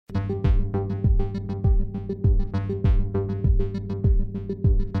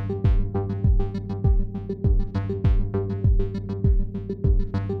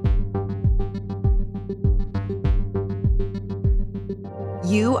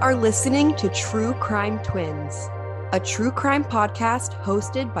You are listening to True Crime Twins, a true crime podcast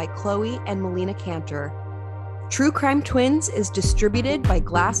hosted by Chloe and Melina Canter. True Crime Twins is distributed by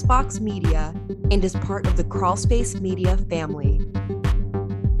Glassbox Media and is part of the Crawlspace Media family.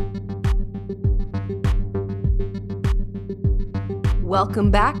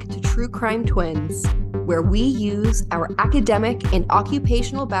 Welcome back to True Crime Twins, where we use our academic and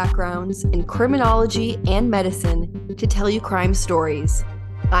occupational backgrounds in criminology and medicine to tell you crime stories.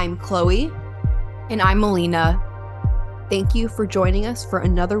 I'm Chloe. And I'm Melina. Thank you for joining us for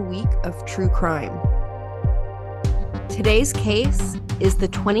another week of true crime. Today's case is the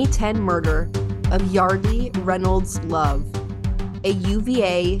 2010 murder of Yeardley Love, a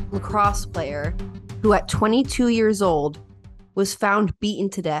UVA lacrosse player who at 22 years old was found beaten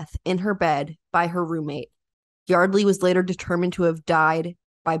to death in her bed by her roommate. Yeardley was later determined to have died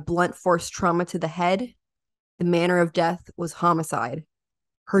by blunt force trauma to the head. The manner of death was homicide.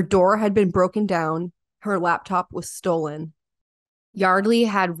 Her door had been broken down. Her laptop was stolen. Yeardley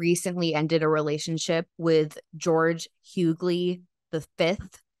had recently ended a relationship with George Hughley V.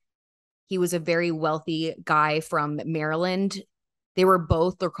 He was a very wealthy guy from Maryland. They were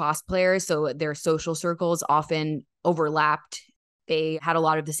both lacrosse players, so their social circles often overlapped. They had a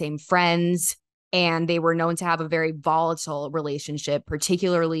lot of the same friends, and they were known to have a very volatile relationship,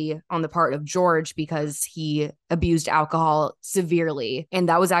 particularly on the part of George because he abused alcohol severely. And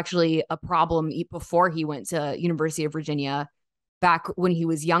that was actually a problem before he went to University of Virginia. Back when he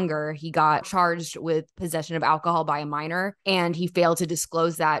was younger, he got charged with possession of alcohol by a minor, and he failed to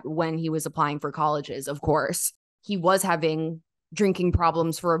disclose that when he was applying for colleges, of course. He was having drinking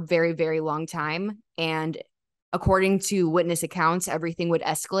problems for a very, very long time, and according to witness accounts, everything would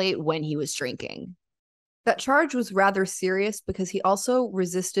escalate when he was drinking. That charge was rather serious because he also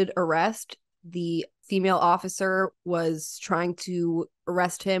resisted arrest. The female officer was trying to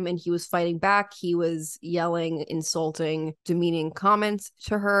arrest him and he was fighting back. He was yelling, insulting, demeaning comments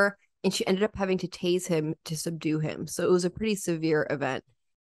to her, and she ended up having to tase him to subdue him. So it was a pretty severe event.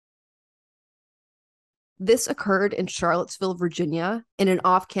 This occurred in Charlottesville, Virginia, in an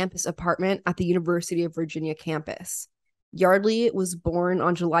off-campus apartment at the University of Virginia campus. Yeardley was born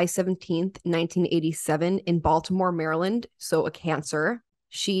on July 17th, 1987 in Baltimore, Maryland, so a Cancer.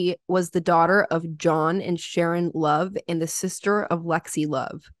 She was the daughter of John and Sharon Love and the sister of Yeardley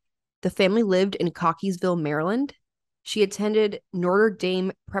Love. The family lived in Cockeysville, Maryland. She attended Notre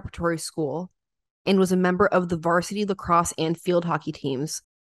Dame Preparatory School and was a member of the varsity lacrosse and field hockey teams.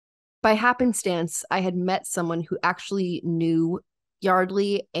 By happenstance, I had met someone who actually knew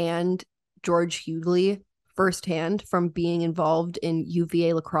Yeardley and George Hughley firsthand from being involved in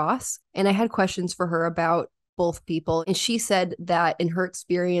UVA lacrosse, and I had questions for her about both people, and she said that in her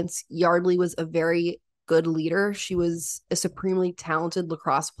experience, Yeardley was a very good leader. She was a supremely talented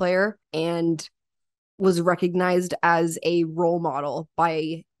lacrosse player and was recognized as a role model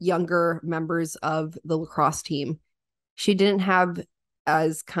by younger members of the lacrosse team. She didn't have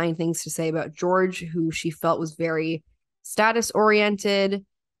as kind things to say about George, who she felt was very status-oriented,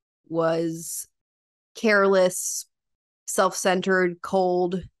 was careless, self-centered,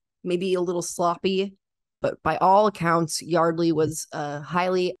 cold, maybe a little sloppy. But by all accounts, Yeardley was a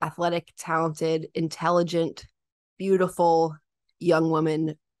highly athletic, talented, intelligent, beautiful young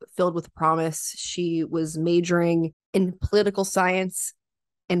woman filled with promise. She was majoring in political science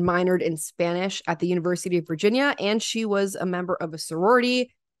and minored in Spanish at the University of Virginia, and she was a member of a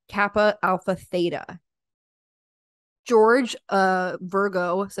sorority, Kappa Alpha Theta. George,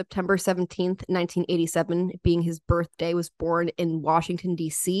 Virgo, September 17th, 1987, being his birthday, was born in Washington,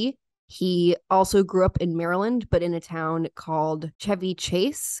 D.C. He also grew up in Maryland, but in a town called Chevy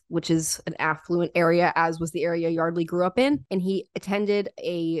Chase, which is an affluent area, as was the area Yeardley grew up in. And he attended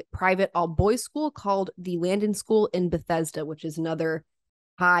a private all-boys school called the Landon School in Bethesda, which is another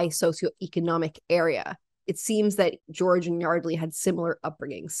high socioeconomic area. It seems that George and Yeardley had similar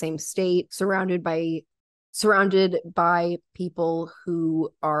upbringings, same state, surrounded by people who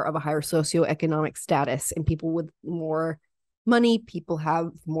are of a higher socioeconomic status, and people with more money, people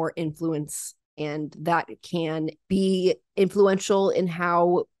have more influence, and that can be influential in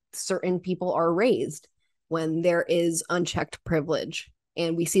how certain people are raised when there is unchecked privilege.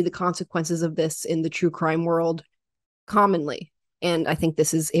 And we see the consequences of this in the true crime world commonly. And I think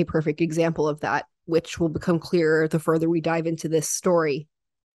this is a perfect example of that, which will become clearer the further we dive into this story.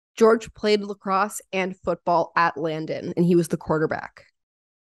 George played lacrosse and football at Landon, and he was the quarterback.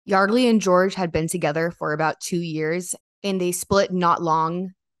 Yeardley and George had been together for about 2 years, and they split not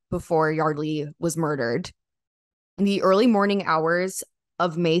long before Yeardley was murdered. In the early morning hours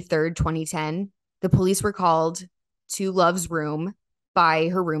of May 3rd, 2010, the police were called to Love's room by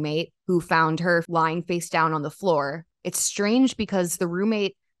her roommate, who found her lying face down on the floor. It's strange because the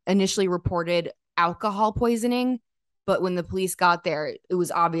roommate initially reported alcohol poisoning, but when the police got there, it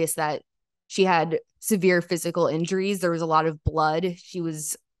was obvious that she had severe physical injuries. There was a lot of blood. She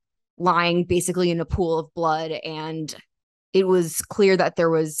was lying basically in a pool of blood, and it was clear that there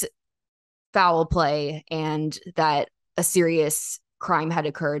was foul play and that a serious crime had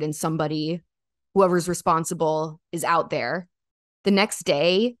occurred, and somebody, whoever's responsible, is out there. The next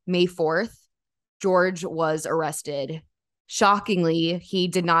day, May 4th, George was arrested. Shockingly, he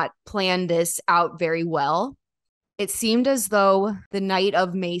did not plan this out very well. It seemed as though the night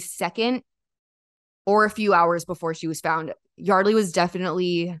of May 2nd, or a few hours before she was found, Yeardley was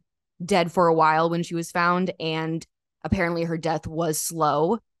definitely dead for a while when she was found, and apparently her death was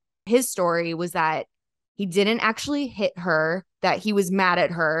slow. His story was that he didn't actually hit her, that he was mad at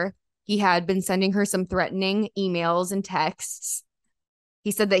her. He had been sending her some threatening emails and texts.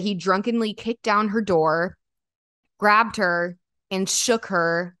 He said that he drunkenly kicked down her door, grabbed her, and shook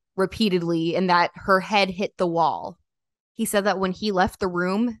her repeatedly, and that her head hit the wall. He said that when he left the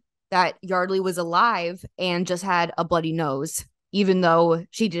room, that Yeardley was alive and just had a bloody nose, even though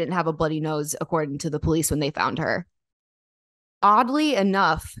she didn't have a bloody nose, according to the police when they found her. Oddly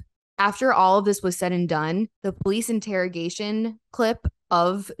enough, after all of this was said and done, the police interrogation clip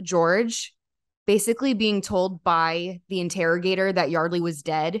of George basically being told by the interrogator that Yeardley was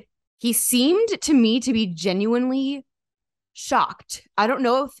dead, he seemed to me to be genuinely shocked. I don't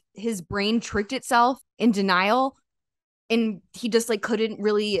know if his brain tricked itself in denial and he just couldn't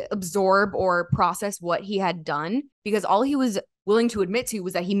really absorb or process what he had done, because all he was willing to admit to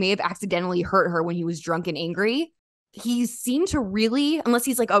was that he may have accidentally hurt her when he was drunk and angry. He seemed to really, unless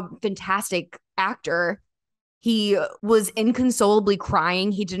he's a fantastic actor, he was inconsolably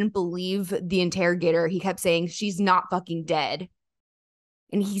crying. He didn't believe the interrogator. He kept saying, "She's not fucking dead."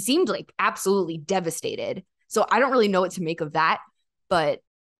 And he seemed absolutely devastated. So I don't really know what to make of that. But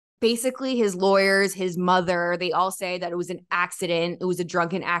basically his lawyers, his mother, they all say that it was an accident. It was a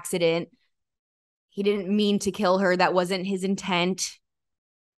drunken accident. He didn't mean to kill her. That wasn't his intent.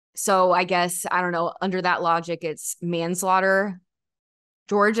 So I guess, I don't know, under that logic, it's manslaughter.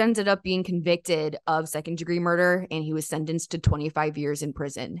 George ended up being convicted of second-degree murder, and he was sentenced to 25 years in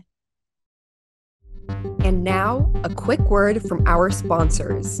prison. And now, a quick word from our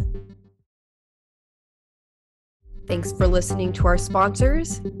sponsors. Thanks for listening to our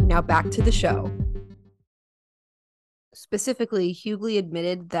sponsors. Now back to the show. Specifically, Yeardley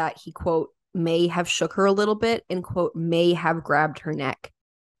admitted that he, quote, may have shook her a little bit and, quote, may have grabbed her neck.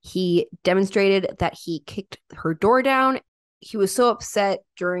 He demonstrated that he kicked her door down. He was so upset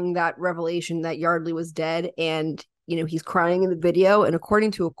during that revelation that Yeardley was dead, and, he's crying in the video. And according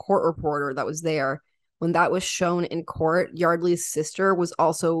to a court reporter that was there, when that was shown in court, Yeardley's sister was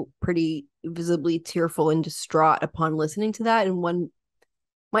also pretty visibly tearful and distraught upon listening to that. And one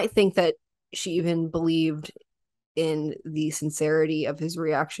might think that she even believed in the sincerity of his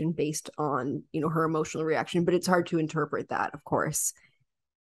reaction based on, her emotional reaction. But it's hard to interpret that, of course.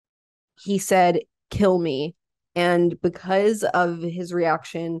 He said, "Kill me." And because of his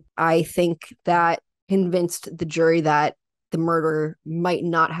reaction, I think that convinced the jury that the murder might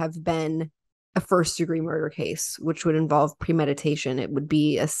not have been a first-degree murder case, which would involve premeditation. It would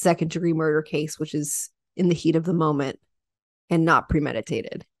be a second-degree murder case, which is in the heat of the moment and not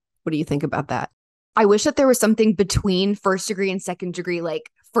premeditated. What do you think about that? I wish that there was something between first degree and second degree,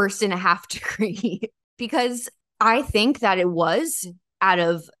 like 1.5 degree, because I think that it was out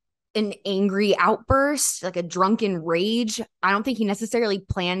of an angry outburst, like a drunken rage. I don't think he necessarily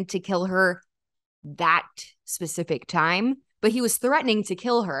planned to kill her that specific time, but he was threatening to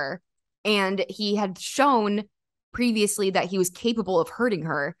kill her. And he had shown previously that he was capable of hurting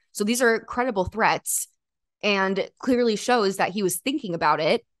her. So these are credible threats and clearly shows that he was thinking about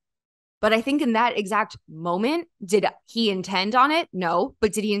it. But I think in that exact moment, did he intend on it? No.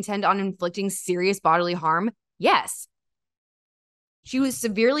 But did he intend on inflicting serious bodily harm? Yes. She was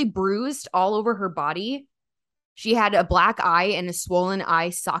severely bruised all over her body. She had a black eye and a swollen eye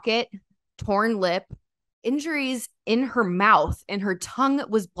socket, torn lip, injuries in her mouth, and her tongue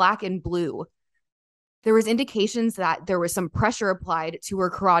was black and blue. There was indications that there was some pressure applied to her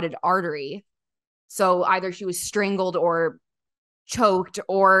carotid artery. So either she was strangled or choked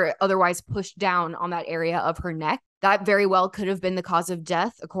or otherwise pushed down on that area of her neck. That very well could have been the cause of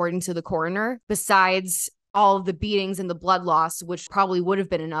death, according to the coroner. Besides all of the beatings and the blood loss, which probably would have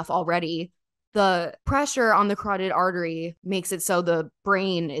been enough already, the pressure on the carotid artery makes it so the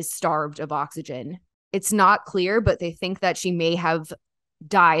brain is starved of oxygen. It's not clear, but they think that she may have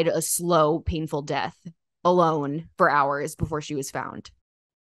died a slow, painful death alone for hours before she was found.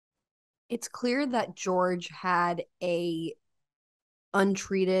 It's clear that George had a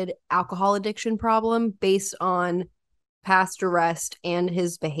untreated alcohol addiction problem based on past arrest and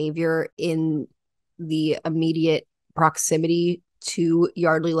his behavior in the immediate proximity to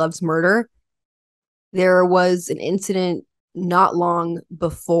Yeardley Love's murder. There was an incident not long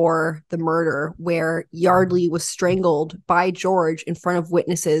before the murder where Yeardley was strangled by George in front of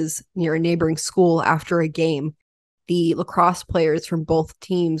witnesses near a neighboring school after a game. The lacrosse players from both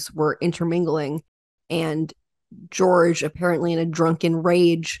teams were intermingling, and George, apparently in a drunken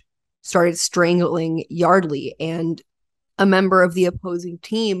rage, started strangling Yeardley, and a member of the opposing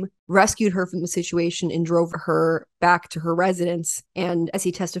team rescued her from the situation and drove her back to her residence. And as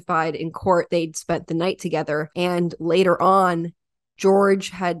he testified in court, they'd spent the night together. And later on, George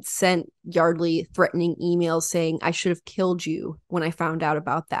had sent Yeardley threatening emails saying, "I should have killed you when I found out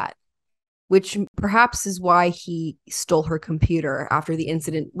about that," which perhaps is why he stole her computer after the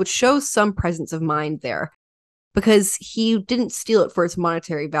incident, which shows some presence of mind there, because he didn't steal it for its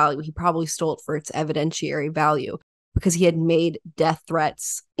monetary value. He probably stole it for its evidentiary value, because he had made death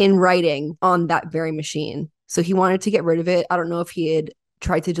threats in writing on that very machine. So he wanted to get rid of it. I don't know if he had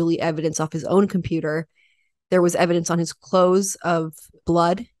tried to delete evidence off his own computer. There was evidence on his clothes of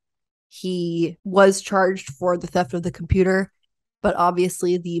blood. He was charged for the theft of the computer, but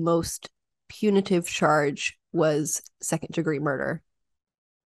obviously the most punitive charge was second-degree murder.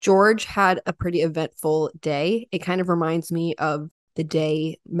 George had a pretty eventful day. It kind of reminds me of the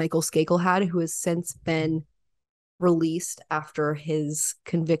day Michael Skakel had, who has since been released after his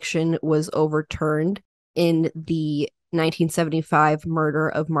conviction was overturned in the 1975 murder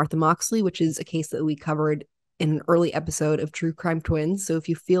of Martha Moxley, which is a case that we covered in an early episode of True Crime Twins. So if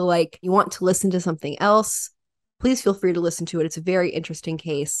you feel like you want to listen to something else, please feel free to listen to it. It's a very interesting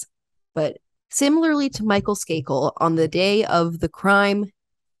case. But similarly to Michael Skakel, on the day of the crime,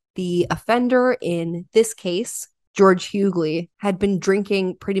 the offender in this case, George Yeardley, had been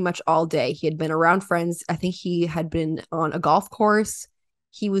drinking pretty much all day. He had been around friends. I think he had been on a golf course.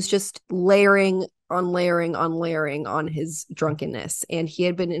 He was just layering on his drunkenness. And he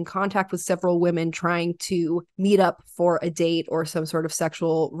had been in contact with several women trying to meet up for a date or some sort of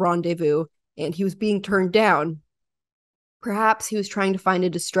sexual rendezvous. And he was being turned down. Perhaps he was trying to find a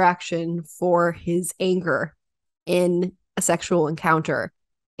distraction for his anger in a sexual encounter,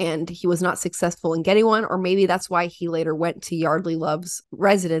 and he was not successful in getting one. Or maybe that's why he later went to Yeardley Love's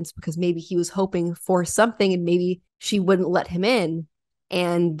residence, because maybe he was hoping for something and maybe she wouldn't let him in.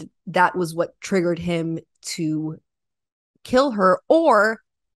 And that was what triggered him to kill her. Or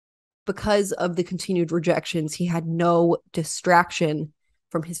because of the continued rejections, he had no distraction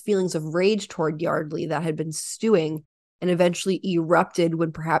from his feelings of rage toward Yeardley that had been stewing and eventually erupted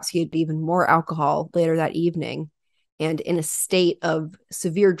when perhaps he had even more alcohol later that evening, and in a state of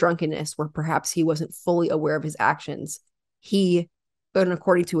severe drunkenness where perhaps he wasn't fully aware of his actions. He, and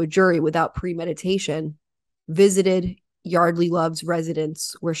according to a jury without premeditation, visited Yeardley Love's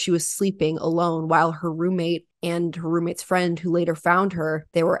residence where she was sleeping alone while her roommate and her roommate's friend, who later found her,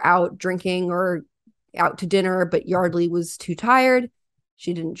 they were out drinking or out to dinner, but Yeardley was too tired.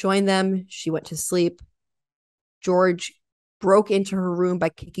 She didn't join them. She went to sleep. George broke into her room by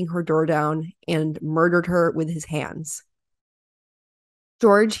kicking her door down and murdered her with his hands.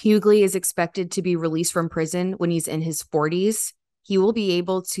 George Yeardley is expected to be released from prison when he's in his 40s. He will be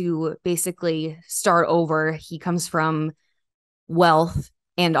able to basically start over. He comes from wealth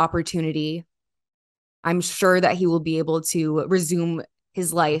and opportunity. I'm sure that he will be able to resume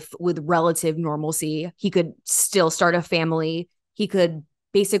his life with relative normalcy. He could still start a family. He could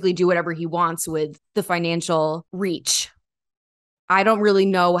basically do whatever he wants with the financial reach. I don't really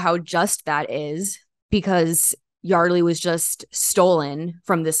know how just that is, because Yeardley was just stolen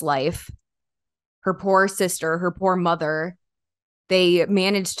from this life. Her poor sister, her poor mother, they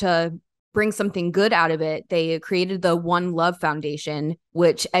managed to bring something good out of it. They created the One Love Foundation,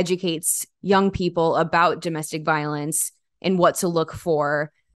 which educates young people about domestic violence and what to look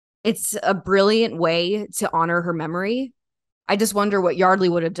for. It's a brilliant way to honor her memory. I just wonder what Yeardley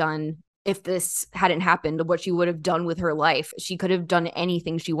would have done if this hadn't happened, what she would have done with her life. She could have done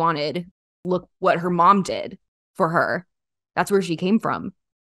anything she wanted. Look what her mom did for her. That's where she came from.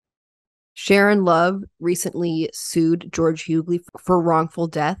 Sharon Love recently sued George Yeardley for wrongful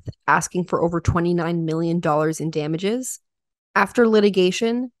death, asking for over $29 million in damages. After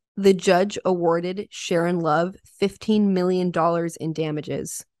litigation, The judge awarded Sharon Love $15 million in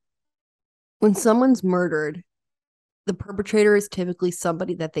damages. When someone's murdered, the perpetrator is typically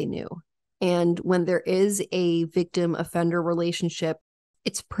somebody that they knew. And when there is a victim-offender relationship,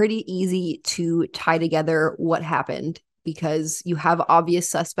 it's pretty easy to tie together what happened because you have obvious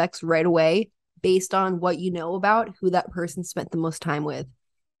suspects right away based on what you know about who that person spent the most time with.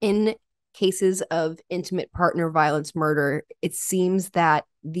 In cases of intimate partner violence murder, it seems that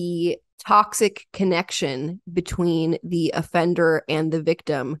the toxic connection between the offender and the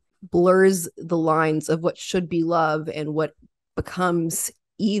victim blurs the lines of what should be love and what becomes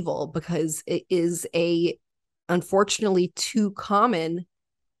evil, because it is a unfortunately too common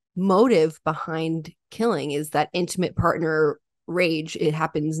motive behind killing is that intimate partner rage. It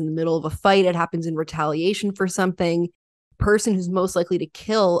happens in the middle of a fight. It happens in retaliation for something. The person who's most likely to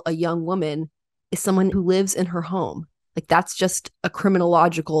kill a young woman is someone who lives in her home. Like, that's just a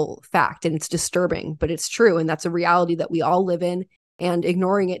criminological fact, and it's disturbing, but it's true. And that's a reality that we all live in, and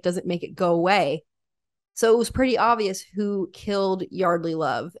ignoring it doesn't make it go away. So it was pretty obvious who killed Yeardley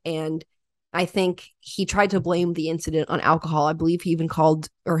Love. And I think he tried to blame the incident on alcohol. I believe he even called,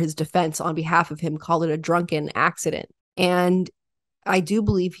 or his defense on behalf of him called it a drunken accident. And I do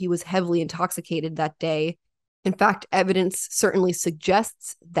believe he was heavily intoxicated that day. In fact, evidence certainly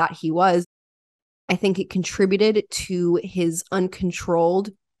suggests that he was. I think it contributed to his uncontrolled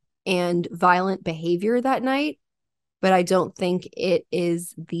and violent behavior that night, but I don't think it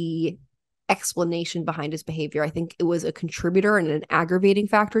is the explanation behind his behavior. I think it was a contributor and an aggravating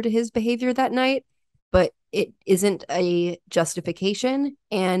factor to his behavior that night, but it isn't a justification.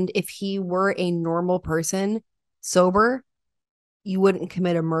 And if he were a normal person, sober, you wouldn't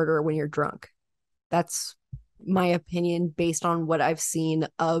commit a murder when you're drunk. That's my opinion based on what I've seen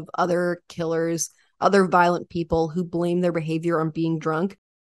of other killers, other violent people who blame their behavior on being drunk.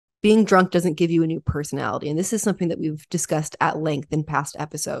 Being drunk doesn't give you a new personality. And this is something that we've discussed at length in past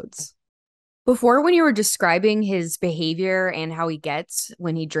episodes. Before, when you were describing his behavior and how he gets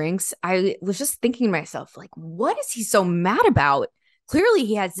when he drinks, I was just thinking to myself, like, what is he so mad about? Clearly,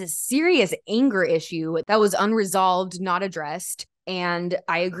 he has this serious anger issue that was unresolved, not addressed. And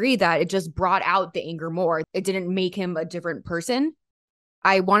I agree that it just brought out the anger more. It didn't make him a different person.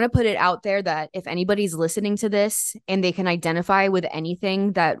 I want to put it out there that if anybody's listening to this and they can identify with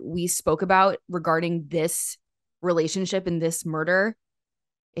anything that we spoke about regarding this relationship and this murder,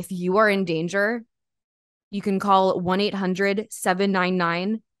 if you are in danger, you can call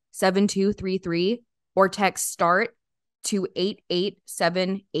 1-800-799-7233 or text START to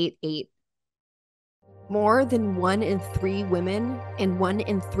 88788. More than 1 in 3 women and 1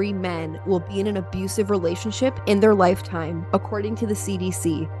 in 3 men will be in an abusive relationship in their lifetime, according to the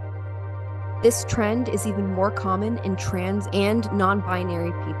CDC. This trend is even more common in trans and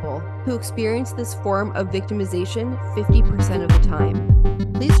non-binary people who experience this form of victimization 50% of the time.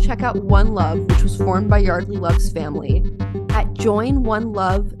 Please check out One Love, which was formed by Yeardley Love's family, at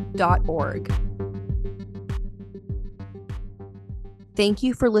joinonelove.org. Thank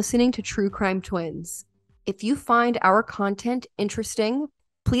you for listening to True Crime Twins. If you find our content interesting,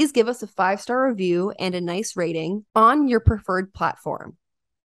 please give us a 5-star review and a nice rating on your preferred platform.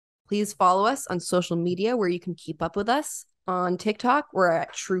 Please follow us on social media where you can keep up with us. On TikTok, we're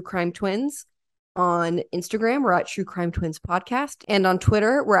at True Crime Twins. On Instagram, we're at True Crime Twins Podcast. And on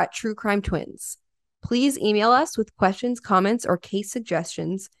Twitter, we're at True Crime Twins. Please email us with questions, comments, or case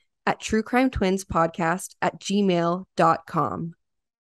suggestions at truecrimetwinspodcast@gmail.com.